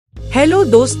Hello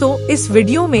दोस्तों, इस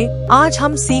video में आज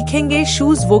हम सीखेंगे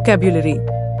shoes vocabulary.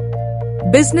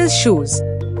 Business shoes,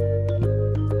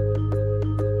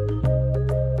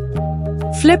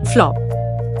 flip flop,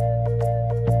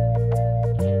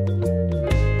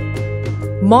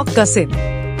 मॉककसिन,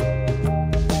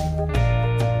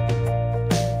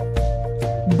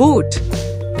 boot,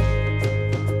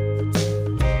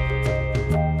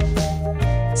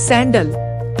 sandal,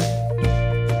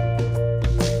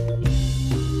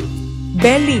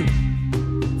 belly,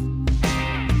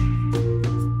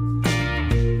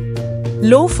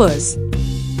 loafers,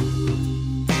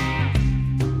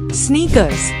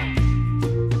 sneakers,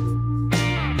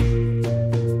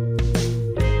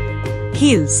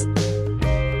 heels,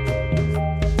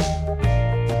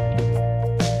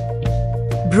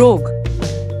 brogue,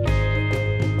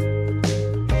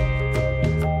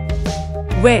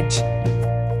 wedge,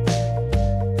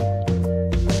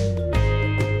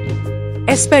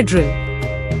 espadrille,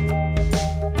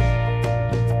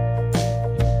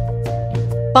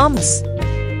 pumps,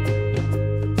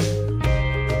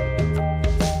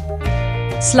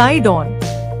 slide on,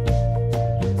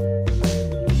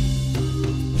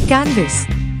 canvas,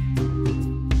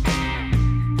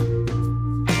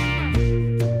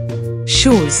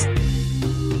 shoes,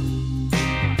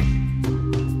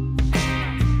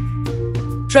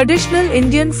 traditional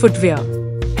Indian footwear,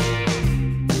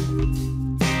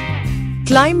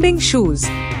 climbing shoes,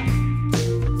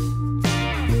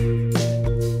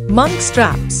 monk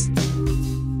straps,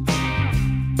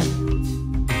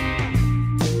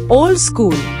 old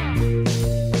school,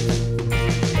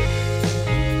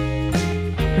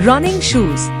 running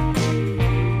shoes,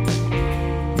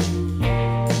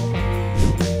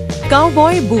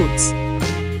 cowboy boots,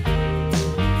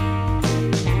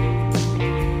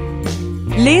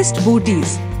 laced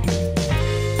booties,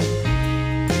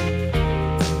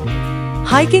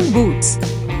 hiking boots,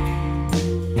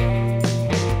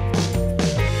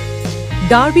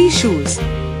 derby shoes,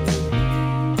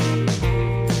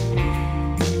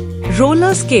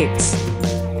 roller skates,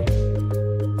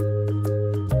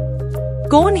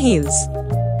 cone heels,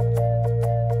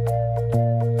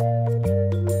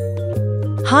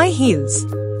 high heels,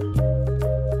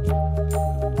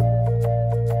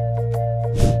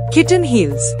 kitten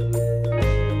heels,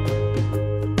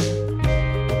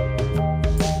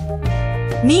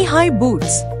 knee-high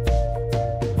boots,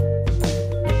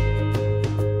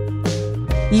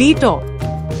 Lita,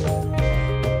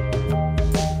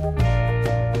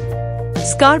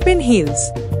 Scarping heels.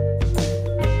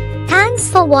 Thanks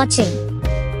for watching.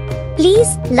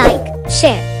 Please like,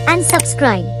 share and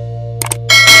subscribe.